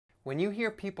When you hear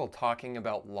people talking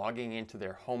about logging into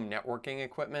their home networking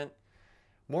equipment,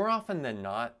 more often than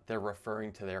not, they're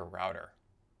referring to their router.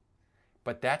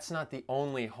 But that's not the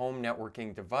only home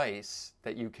networking device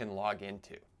that you can log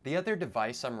into. The other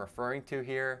device I'm referring to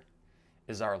here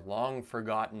is our long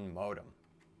forgotten modem.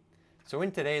 So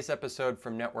in today's episode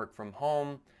from Network from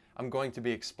Home, I'm going to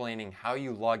be explaining how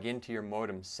you log into your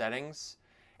modem settings.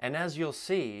 And as you'll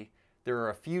see, there are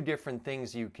a few different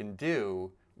things you can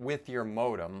do with your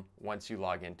modem once you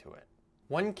log into it.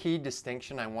 One key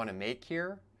distinction I want to make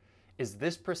here is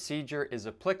this procedure is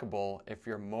applicable if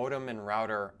your modem and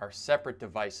router are separate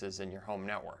devices in your home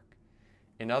network.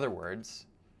 In other words,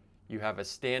 you have a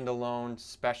standalone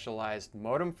specialized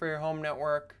modem for your home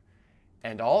network,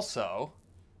 and also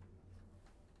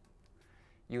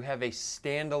you have a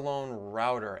standalone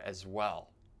router as well.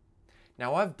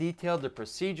 Now, I've detailed the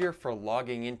procedure for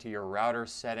logging into your router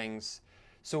settings,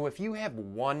 so if you have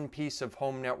one piece of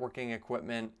home networking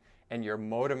equipment and your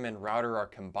modem and router are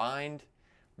combined,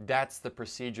 that's the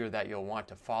procedure that you'll want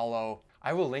to follow.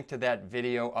 I will link to that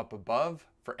video up above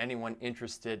for anyone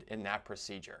interested in that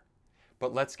procedure.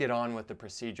 But let's get on with the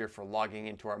procedure for logging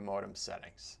into our modem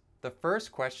settings. The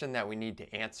first question that we need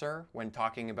to answer when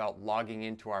talking about logging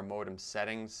into our modem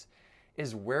settings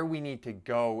is where we need to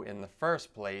go in the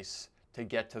first place to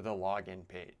get to the login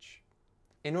page.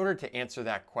 In order to answer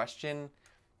that question,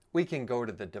 we can go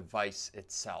to the device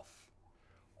itself.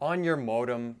 On your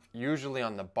modem, usually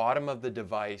on the bottom of the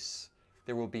device,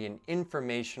 there will be an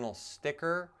informational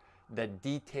sticker that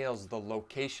details the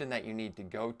location that you need to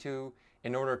go to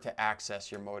in order to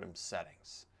access your modem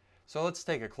settings. So let's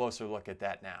take a closer look at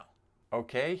that now.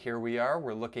 Okay, here we are.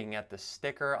 We're looking at the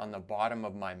sticker on the bottom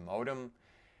of my modem.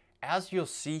 As you'll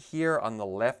see here on the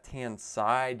left-hand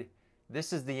side,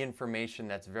 this is the information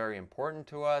that's very important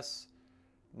to us.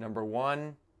 Number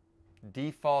one,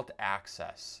 default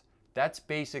access. That's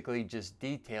basically just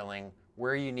detailing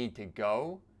where you need to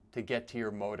go to get to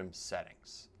your modem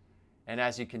settings. And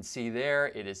as you can see there,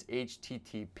 it is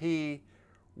HTTP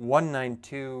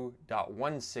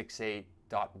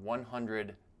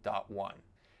 192.168.100.1.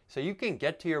 So you can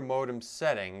get to your modem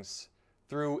settings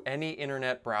through any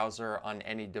internet browser on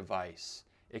any device.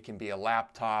 It can be a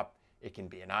laptop, it can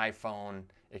be an iPhone,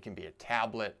 it can be a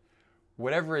tablet,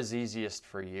 whatever is easiest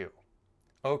for you.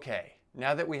 Okay,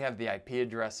 now that we have the IP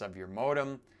address of your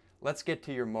modem, let's get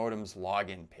to your modem's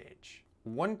login page.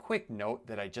 One quick note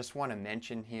that I just want to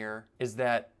mention here is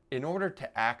that in order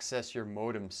to access your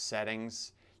modem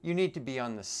settings, you need to be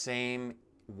on the same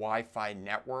Wi-Fi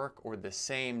network or the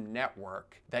same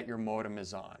network that your modem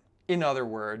is on. In other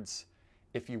words,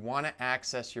 if you want to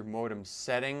access your modem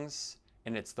settings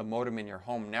and it's the modem in your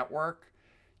home network,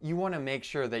 you want to make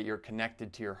sure that you're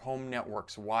connected to your home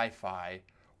network's Wi-Fi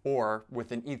or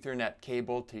with an Ethernet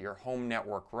cable to your home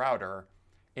network router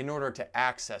in order to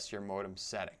access your modem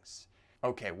settings.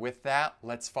 Okay, with that,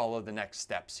 let's follow the next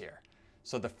steps here.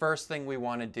 So the first thing we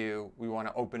want to do, we want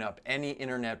to open up any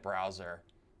internet browser.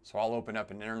 So I'll open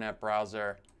up an internet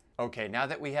browser. Okay, now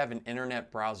that we have an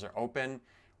internet browser open,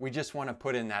 we just want to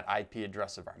put in that IP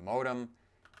address of our modem,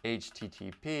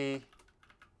 HTTP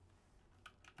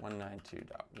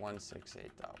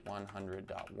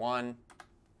 192.168.100.1.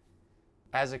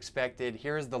 As expected,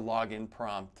 here's the login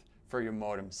prompt for your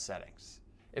modem settings.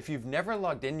 If you've never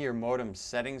logged into your modem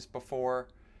settings before,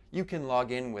 you can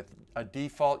log in with a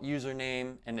default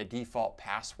username and a default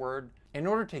password. In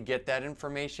order to get that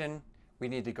information, we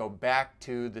need to go back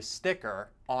to the sticker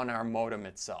on our modem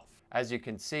itself. As you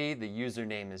can see, the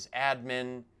username is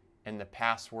admin and the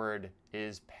password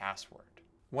is password.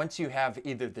 Once you have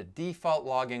either the default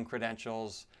login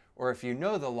credentials or if you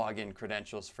know the login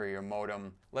credentials for your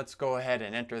modem, let's go ahead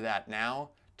and enter that now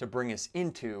to bring us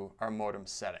into our modem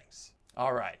settings.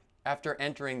 All right, after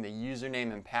entering the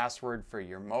username and password for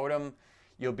your modem,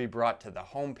 you'll be brought to the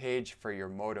home page for your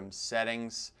modem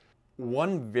settings.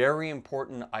 One very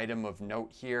important item of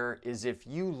note here is if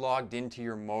you logged into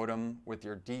your modem with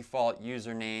your default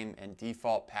username and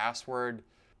default password,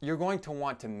 you're going to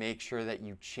want to make sure that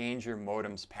you change your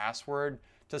modem's password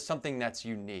to something that's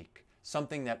unique,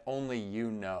 something that only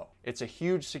you know. It's a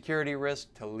huge security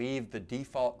risk to leave the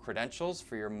default credentials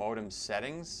for your modem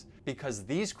settings because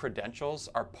these credentials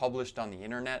are published on the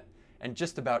internet and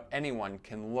just about anyone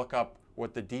can look up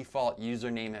what the default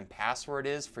username and password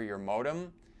is for your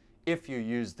modem if you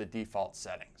use the default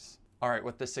settings. All right,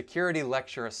 with the security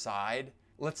lecture aside,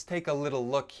 let's take a little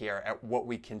look here at what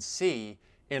we can see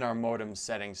in our modem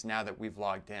settings now that we've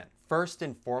logged in. First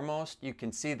and foremost, you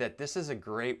can see that this is a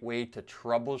great way to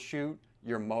troubleshoot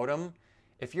your modem.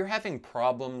 If you're having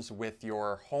problems with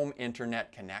your home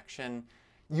internet connection,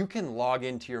 You can log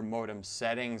into your modem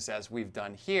settings as we've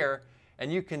done here,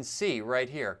 and you can see right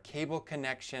here, cable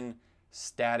connection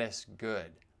status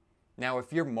good. Now,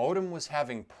 if your modem was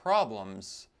having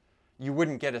problems, you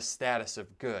wouldn't get a status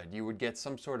of good. You would get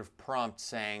some sort of prompt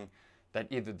saying that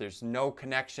either there's no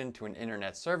connection to an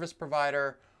internet service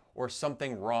provider or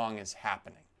something wrong is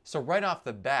happening. So right off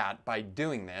the bat, by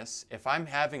doing this, if I'm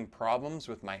having problems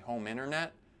with my home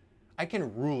internet, I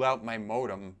can rule out my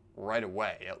modem right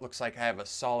away. It looks like I have a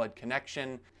solid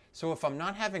connection. So if I'm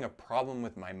not having a problem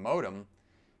with my modem,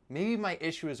 maybe my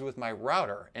issue is with my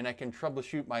router, and I can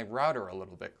troubleshoot my router a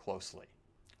little bit closely.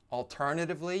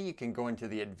 Alternatively, you can go into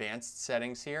the advanced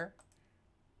settings here.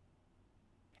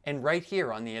 And right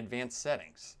here on the advanced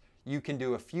settings, you can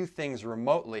do a few things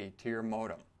remotely to your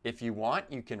modem. If you want,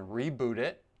 you can reboot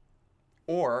it,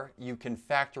 or you can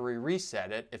factory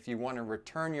reset it if you want to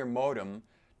return your modem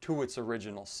to its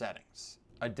original settings.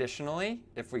 Additionally,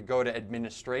 if we go to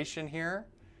administration here,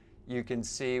 you can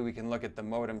see we can look at the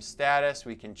modem status,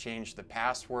 we can change the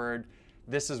password.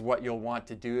 This is what you'll want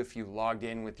to do if you logged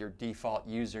in with your default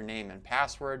username and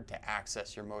password to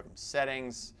access your modem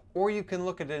settings. Or you can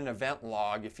look at an event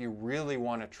log if you really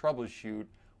want to troubleshoot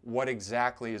what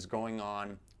exactly is going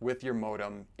on with your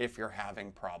modem if you're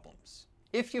having problems.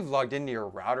 If you've logged into your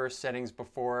router settings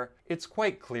before, it's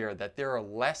quite clear that there are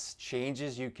less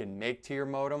changes you can make to your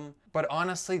modem, but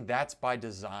honestly, that's by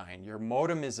design. Your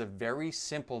modem is a very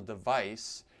simple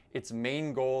device. Its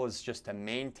main goal is just to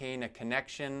maintain a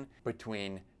connection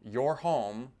between your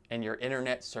home and your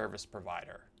internet service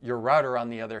provider. Your router, on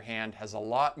the other hand, has a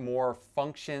lot more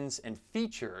functions and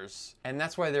features, and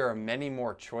that's why there are many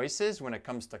more choices when it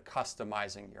comes to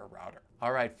customizing your router.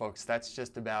 All right, folks, that's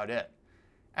just about it.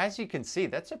 As you can see,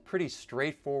 that's a pretty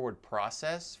straightforward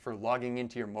process for logging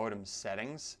into your modem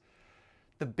settings.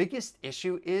 The biggest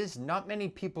issue is not many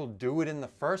people do it in the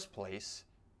first place,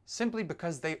 simply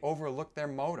because they overlook their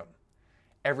modem.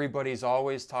 Everybody's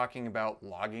always talking about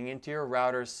logging into your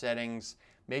router settings,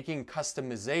 making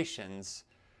customizations,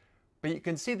 but you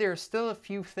can see there are still a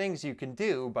few things you can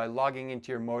do by logging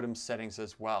into your modem settings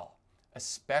as well,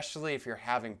 especially if you're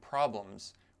having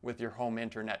problems with your home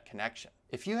internet connection.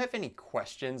 If you have any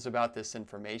questions about this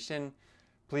information,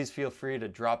 please feel free to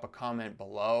drop a comment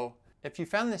below. If you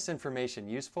found this information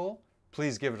useful,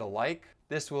 please give it a like.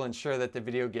 This will ensure that the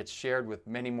video gets shared with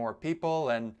many more people,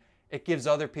 and it gives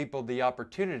other people the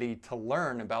opportunity to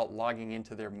learn about logging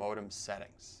into their modem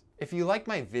settings. If you like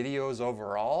my videos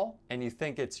overall and you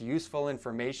think it's useful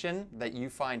information that you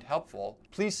find helpful,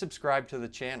 please subscribe to the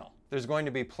channel. There's going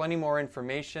to be plenty more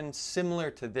information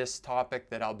similar to this topic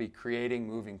that I'll be creating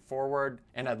moving forward,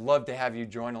 and I'd love to have you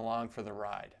join along for the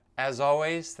ride. As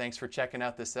always, thanks for checking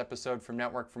out this episode from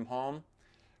Network from Home.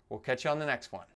 We'll catch you on the next one.